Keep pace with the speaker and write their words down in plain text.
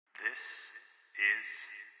This is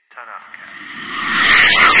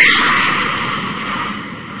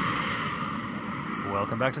Tanakhcast.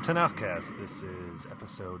 Welcome back to Tanakhcast. This is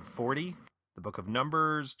episode 40, the Book of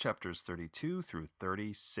Numbers, chapters 32 through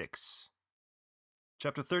 36.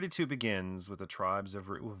 Chapter 32 begins with the tribes of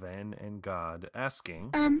Reuven and Gad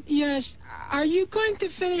asking, Yes, are you going to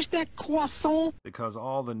finish that croissant? because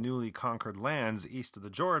all the newly conquered lands east of the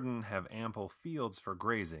Jordan have ample fields for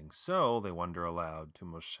grazing. So they wonder aloud to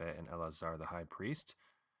Moshe and Eleazar the high priest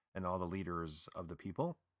and all the leaders of the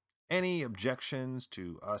people, any objections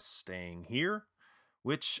to us staying here?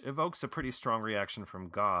 Which evokes a pretty strong reaction from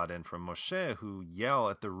God and from Moshe, who yell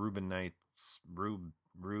at the Reubenites,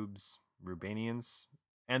 Reubenians,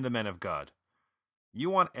 and the men of God. You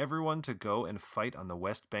want everyone to go and fight on the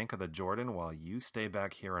west bank of the Jordan while you stay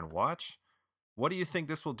back here and watch? What do you think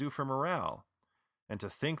this will do for morale? And to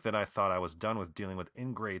think that I thought I was done with dealing with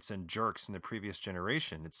ingrates and jerks in the previous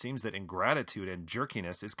generation, it seems that ingratitude and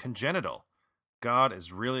jerkiness is congenital. God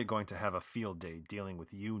is really going to have a field day dealing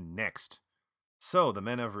with you next. So the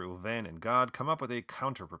men of Reuven and Gad come up with a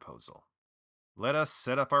counter-proposal. Let us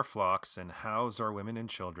set up our flocks and house our women and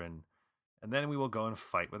children, and then we will go and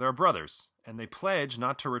fight with our brothers. And they pledge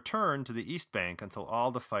not to return to the east bank until all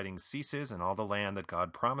the fighting ceases and all the land that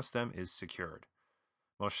God promised them is secured.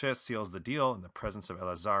 Moshe seals the deal in the presence of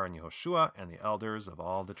Eleazar and Yehoshua and the elders of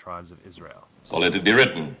all the tribes of Israel. So let it be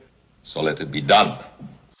written. So let it be done.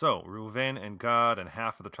 So Reuven and Gad and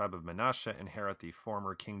half of the tribe of Manasseh inherit the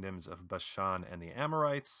former kingdoms of Bashan and the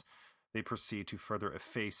Amorites. They proceed to further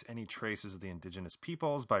efface any traces of the indigenous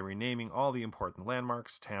peoples by renaming all the important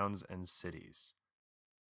landmarks, towns, and cities.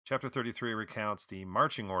 Chapter 33 recounts the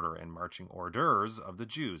marching order and marching orders of the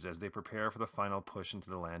Jews as they prepare for the final push into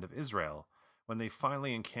the land of Israel. When they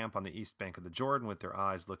finally encamp on the east bank of the Jordan with their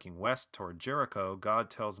eyes looking west toward Jericho, God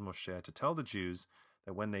tells Moshe to tell the Jews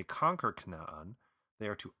that when they conquer Canaan, they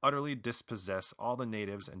are to utterly dispossess all the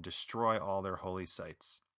natives and destroy all their holy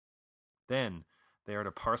sites. Then they are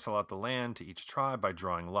to parcel out the land to each tribe by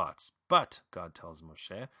drawing lots. But, God tells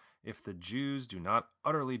Moshe, if the Jews do not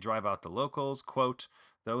utterly drive out the locals, quote,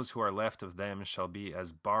 those who are left of them shall be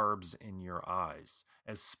as barbs in your eyes,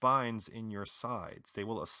 as spines in your sides. They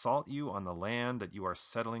will assault you on the land that you are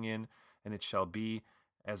settling in, and it shall be,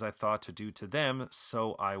 as I thought to do to them,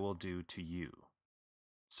 so I will do to you.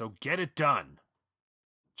 So get it done.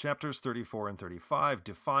 Chapters 34 and 35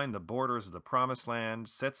 define the borders of the Promised Land,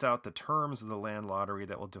 sets out the terms of the land lottery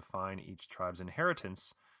that will define each tribe's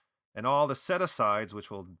inheritance, and all the set-asides which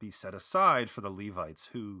will be set aside for the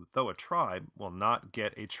Levites, who, though a tribe, will not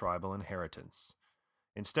get a tribal inheritance.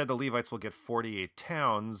 Instead, the Levites will get 48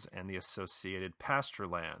 towns and the associated pasture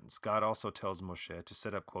lands. God also tells Moshe to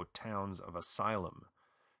set up, quote, towns of asylum,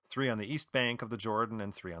 3 on the east bank of the Jordan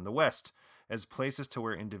and 3 on the west, as places to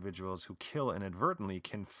where individuals who kill inadvertently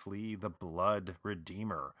can flee the blood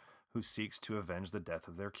redeemer who seeks to avenge the death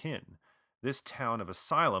of their kin. This town of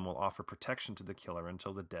asylum will offer protection to the killer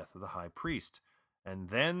until the death of the high priest. And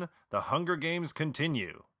then the Hunger Games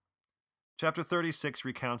continue. Chapter 36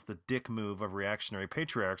 recounts the dick move of reactionary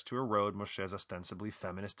patriarchs to erode Moshe's ostensibly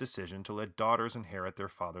feminist decision to let daughters inherit their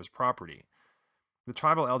father's property. The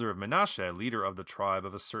tribal elder of Manasseh, leader of the tribe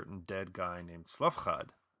of a certain dead guy named Tzlofchad,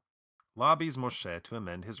 lobbies Moshe to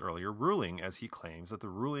amend his earlier ruling, as he claims that the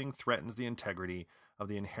ruling threatens the integrity of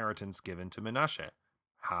the inheritance given to Manasseh.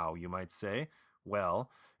 How, you might say?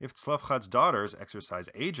 Well, if Tzlofchad's daughters exercise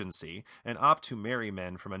agency and opt to marry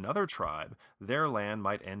men from another tribe, their land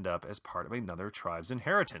might end up as part of another tribe's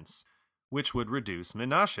inheritance, which would reduce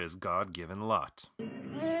Manasseh's God-given lot.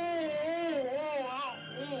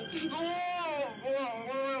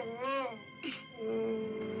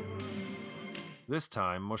 This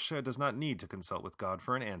time, Moshe does not need to consult with God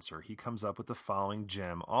for an answer. He comes up with the following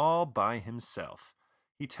gem all by himself.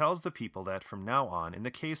 He tells the people that from now on, in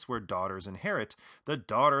the case where daughters inherit, the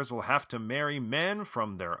daughters will have to marry men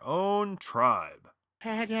from their own tribe.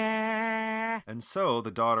 And so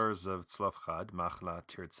the daughters of Tzlofchad, Machla,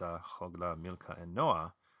 Tirzah, Chogla, Milcah, and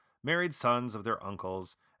Noah, married sons of their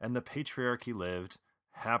uncles, and the patriarchy lived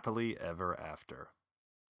happily ever after.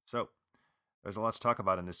 So, there's a lot to talk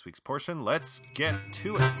about in this week's portion. Let's get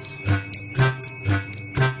to it.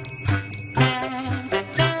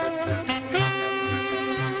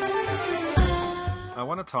 I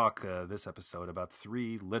want to talk this episode about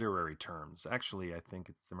 3 literary terms. Actually, I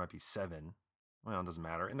think there might be 7. Well, it doesn't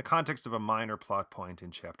matter. In the context of a minor plot point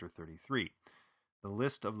in chapter 33, the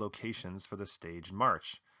list of locations for the staged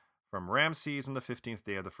march. From Ramses on the 15th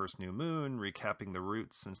day of the first new moon, recapping the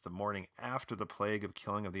route since the morning after the plague of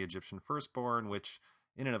killing of the Egyptian firstborn, which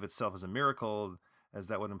in and of itself is a miracle, as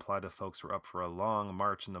that would imply the folks were up for a long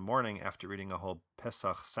march in the morning after eating a whole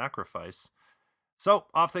Pesach sacrifice. So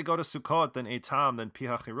off they go to Sukkot, then Eitam, then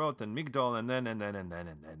Pihachirot, then Migdol, and then.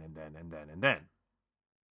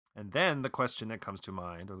 And then the question that comes to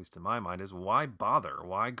mind, or at least in my mind, is why bother?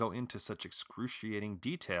 Why go into such excruciating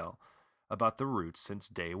detail about the roots since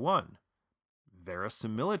day one?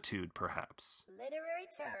 Verisimilitude, perhaps. Literary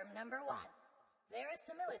term number 1.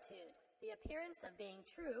 Verisimilitude, the appearance of being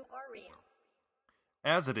true or real.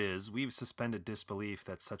 As it is, we've suspended disbelief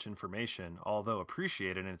that such information, although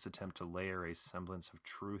appreciated in its attempt to layer a semblance of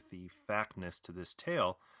truthy factness to this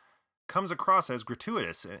tale, comes across as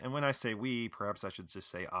gratuitous. And when I say we, perhaps I should just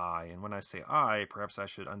say I. And when I say I, perhaps I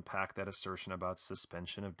should unpack that assertion about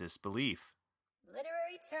suspension of disbelief.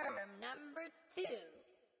 Literary term number 2.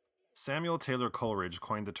 Samuel Taylor Coleridge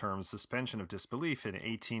coined the term suspension of disbelief in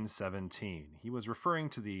 1817. He was referring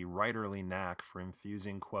to the writerly knack for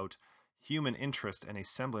infusing, quote, human interest and a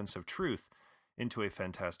semblance of truth into a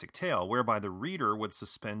fantastic tale, whereby the reader would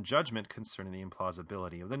suspend judgment concerning the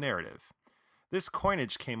implausibility of the narrative. This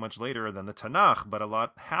coinage came much later than the Tanakh, but a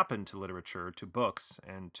lot happened to literature, to books,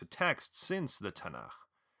 and to text since the Tanakh.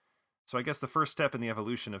 So I guess the first step in the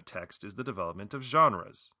evolution of text is the development of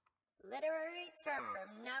genres. Literary term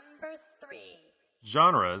number 3.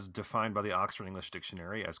 Genres, defined by the Oxford English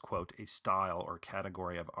Dictionary as, quote, a style or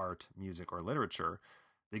category of art, music, or literature,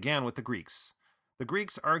 began with the Greeks. The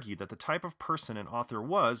Greeks argued that the type of person an author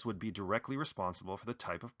would be directly responsible for the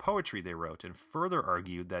type of poetry they wrote, and further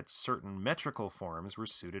argued that certain metrical forms were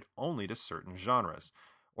suited only to certain genres.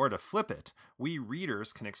 Or to flip it, we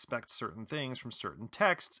readers can expect certain things from certain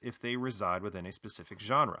texts if they reside within a specific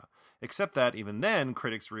genre. Except that, even then,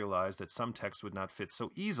 critics realized that some texts would not fit so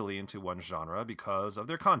easily into one genre because of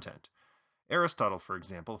their content. Aristotle, for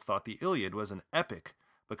example, thought the Iliad was an epic,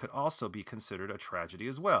 but could also be considered a tragedy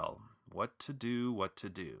as well. What to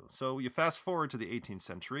do. So you fast forward to the 18th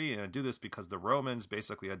century, and I do this because the Romans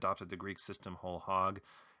basically adopted the Greek system whole hog,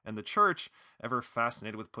 and the Church, ever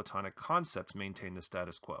fascinated with Platonic concepts, maintained the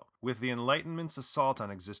status quo. With the Enlightenment's assault on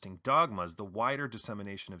existing dogmas, the wider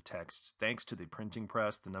dissemination of texts, thanks to the printing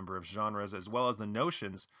press, the number of genres, as well as the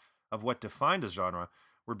notions of what defined a genre,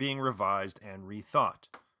 were being revised and rethought.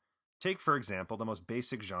 Take, for example, the most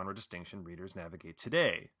basic genre distinction readers navigate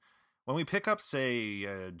today. When we pick up,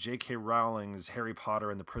 say, J.K. Rowling's Harry Potter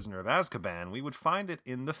and the Prisoner of Azkaban, we would find it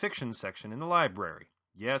in the fiction section in the library.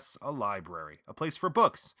 Yes, a library, a place for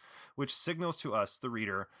books, which signals to us, the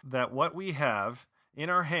reader, that what we have in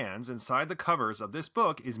our hands inside the covers of this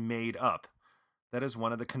book is made up. That is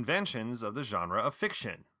one of the conventions of the genre of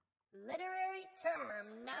fiction. Literary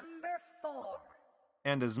term number 4.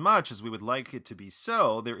 And as much as we would like it to be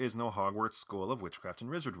so, there is no Hogwarts School of Witchcraft and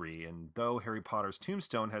Wizardry, and though Harry Potter's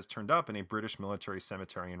tombstone has turned up in a British military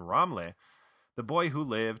cemetery in Ramleh, the boy who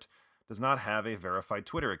lived does not have a verified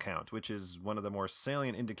Twitter account, which is one of the more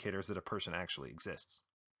salient indicators that a person actually exists.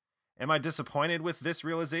 Am I disappointed with this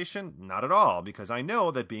realization? Not at all, because I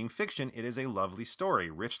know that being fiction, it is a lovely story,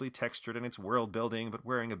 richly textured in its world building, but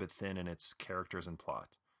wearing a bit thin in its characters and plot.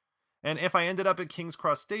 And if I ended up at King's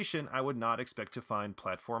Cross Station, I would not expect to find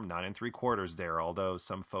platform 9 3/4 there, although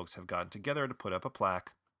some folks have gotten together to put up a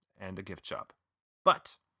plaque and a gift shop.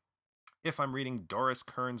 But if I'm reading Doris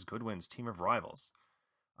Kearns Goodwin's Team of Rivals,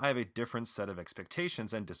 I have a different set of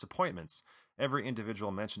expectations and disappointments. Every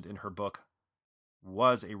individual mentioned in her book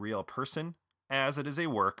was a real person, as it is a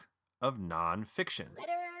work of non-fiction.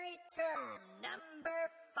 Literary term number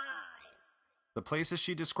 5. The places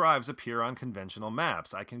she describes appear on conventional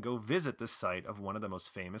maps. I can go visit the site of one of the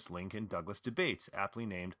most famous Lincoln-Douglas debates, aptly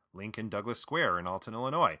named Lincoln-Douglas Square in Alton,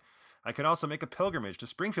 Illinois. I could also make a pilgrimage to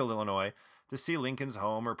Springfield, Illinois, to see Lincoln's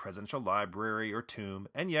home or presidential library or tomb.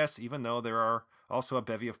 And yes, even though there are also a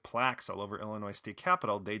bevy of plaques all over Illinois state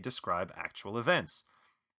capitol, they describe actual events.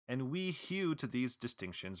 And we hew to these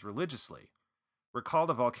distinctions religiously. Recall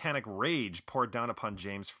the volcanic rage poured down upon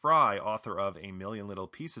James Fry, author of A Million Little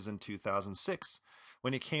Pieces in 2006,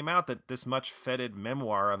 when it came out that this much feted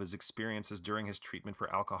memoir of his experiences during his treatment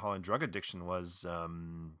for alcohol and drug addiction was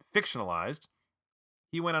fictionalized.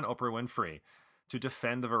 He went on Oprah Winfrey to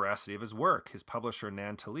defend the veracity of his work. His publisher,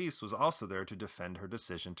 Nan Talese, was also there to defend her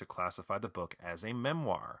decision to classify the book as a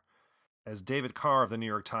memoir. As David Carr of the New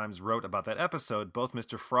York Times wrote about that episode, both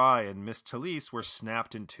Mr. Fry and Miss Talese were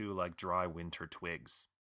snapped in two like dry winter twigs.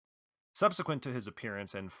 Subsequent to his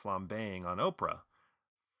appearance and flambeing on Oprah,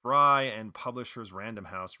 Fry and publishers Random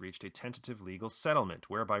House reached a tentative legal settlement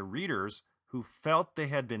whereby readers who felt they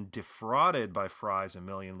had been defrauded by Fry's A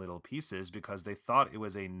Million Little Pieces because they thought it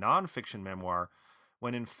was a non-fiction memoir,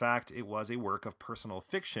 when in fact it was a work of personal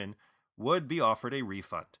fiction, would be offered a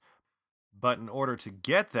refund. But in order to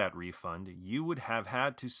get that refund, you would have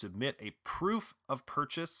had to submit a proof of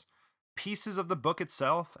purchase, pieces of the book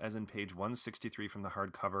itself, as in page 163 from the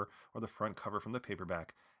hardcover or the front cover from the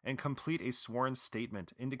paperback, and complete a sworn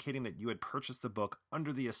statement indicating that you had purchased the book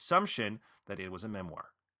under the assumption that it was a memoir.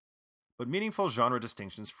 But meaningful genre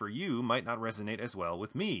distinctions for you might not resonate as well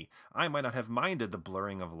with me. I might not have minded the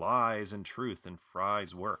blurring of lies and truth in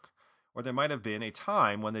Fry's work. Or there might have been a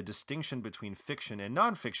time when the distinction between fiction and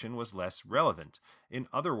nonfiction was less relevant. In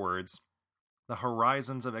other words, the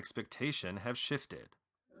horizons of expectation have shifted.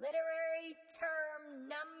 Literary term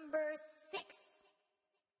number 6.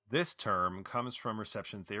 This term comes from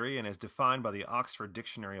reception theory and is defined by the Oxford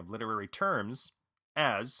Dictionary of Literary Terms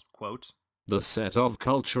as, quote, the set of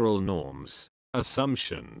cultural norms,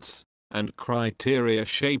 assumptions, and criteria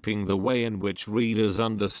shaping the way in which readers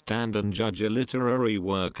understand and judge a literary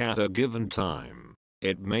work at a given time.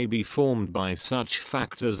 It may be formed by such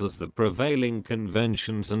factors as the prevailing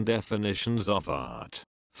conventions and definitions of art,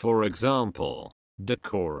 for example,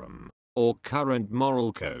 decorum, or current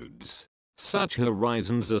moral codes. Such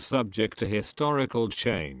horizons are subject to historical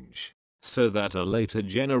change, so that a later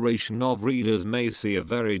generation of readers may see a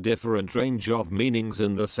very different range of meanings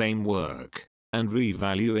in the same work, and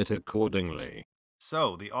revalue it accordingly.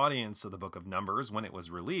 So, the audience of the Book of Numbers, when it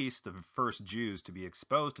was released, the first Jews to be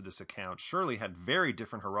exposed to this account, surely had very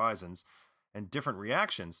different horizons and different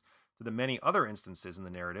reactions to the many other instances in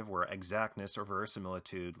the narrative where exactness or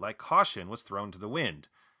verisimilitude, like caution, was thrown to the wind,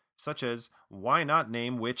 such as, why not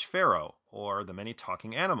name which pharaoh, or the many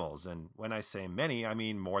talking animals, and when I say many, I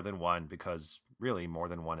mean more than one, because really more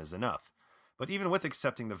than one is enough. But even with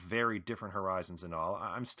accepting the very different horizons and all,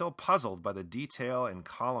 I'm still puzzled by the detail and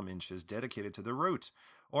column inches dedicated to the root,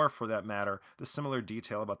 or for that matter, the similar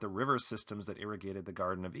detail about the river systems that irrigated the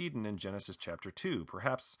Garden of Eden in Genesis chapter 2.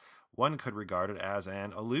 Perhaps one could regard it as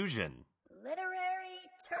an allusion. Literary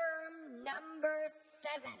term number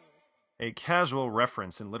 7. A casual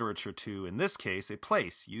reference in literature to, in this case, a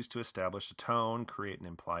place used to establish a tone, create an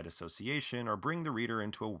implied association, or bring the reader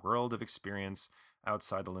into a world of experience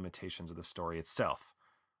outside the limitations of the story itself.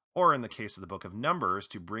 Or in the case of the Book of Numbers,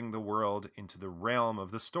 to bring the world into the realm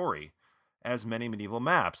of the story, as many medieval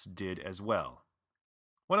maps did as well.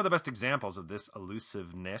 One of the best examples of this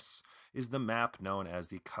elusiveness is the map known as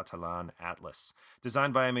the Catalan Atlas,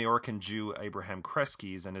 designed by a Majorcan Jew Abraham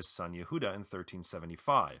Kresges and his son Yehuda in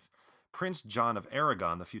 1375. Prince John of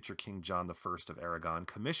Aragon, the future King John I of Aragon,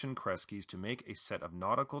 commissioned Kresges to make a set of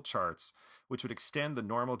nautical charts which would extend the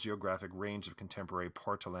normal geographic range of contemporary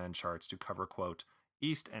Portolan charts to cover, quote,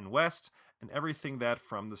 east and west, and everything that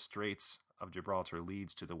from the Straits of Gibraltar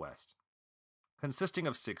leads to the west. Consisting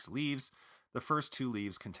of 6 leaves, the first 2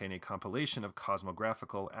 leaves contain a compilation of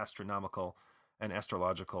cosmographical, astronomical, and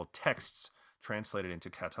astrological texts translated into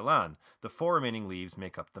Catalan. The 4 remaining leaves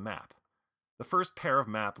make up the map. The first pair of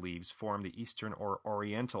map leaves form the eastern or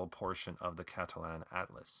oriental portion of the Catalan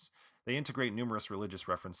Atlas. They integrate numerous religious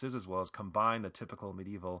references as well as combine the typical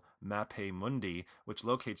medieval Mappe Mundi, which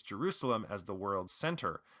locates Jerusalem as the world's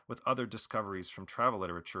center, with other discoveries from travel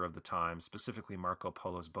literature of the time, specifically Marco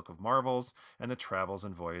Polo's Book of Marvels and the Travels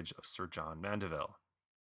and Voyage of Sir John Mandeville.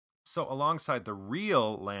 So alongside the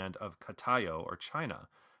real land of Katayo or China,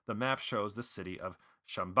 the map shows the city of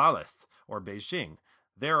Shambhalith or Beijing.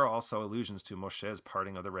 There are also allusions to Moshe's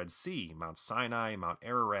parting of the Red Sea, Mount Sinai, Mount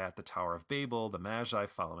Ararat, the Tower of Babel, the Magi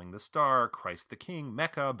following the star, Christ the King,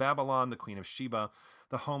 Mecca, Babylon, the Queen of Sheba,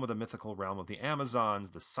 the home of the mythical realm of the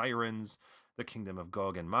Amazons, the Sirens, the kingdom of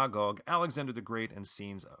Gog and Magog, Alexander the Great, and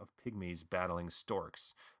scenes of pygmies battling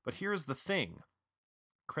storks. But here's the thing.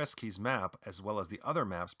 Kresge's map, as well as the other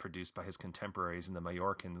maps produced by his contemporaries in the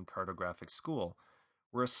Majorcan cartographic school,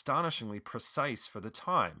 were astonishingly precise for the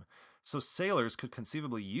time, so sailors could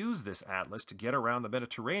conceivably use this atlas to get around the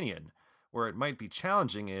Mediterranean. Where it might be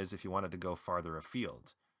challenging is if you wanted to go farther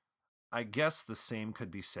afield. I guess the same could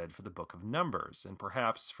be said for the Book of Numbers, and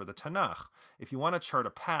perhaps for the Tanakh. If you want to chart a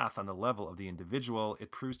path on the level of the individual,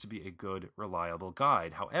 it proves to be a good, reliable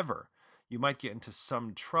guide. However, you might get into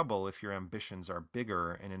some trouble if your ambitions are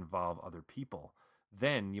bigger and involve other people.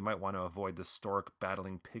 Then you might want to avoid the stork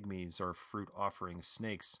battling pygmies, or fruit offering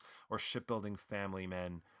snakes, or shipbuilding family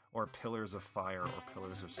men, or pillars of fire, or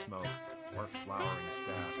pillars of smoke, or flowering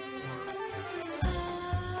staffs,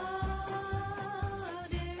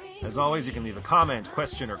 As always, you can leave a comment,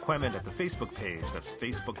 question, or quement at the Facebook page. That's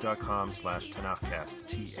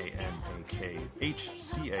facebook.com/Tanakhcast,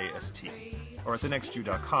 TANAKHCAST, or at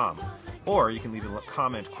thenextjew.com. Or you can leave a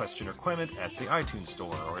comment, question, or quement at the iTunes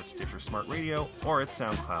Store, or at Stitcher Smart Radio, or at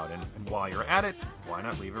SoundCloud. And while you're at it, why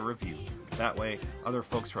not leave a review? That way, other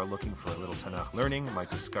folks who are looking for a little Tanakh learning might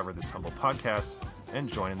discover this humble podcast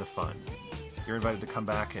and join in the fun. You're invited to come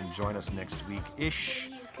back and join us next week-ish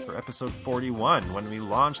for episode 41, when we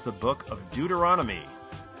launch the book of Deuteronomy,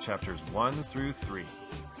 chapters 1 through 3.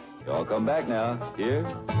 Y'all come back now. Here.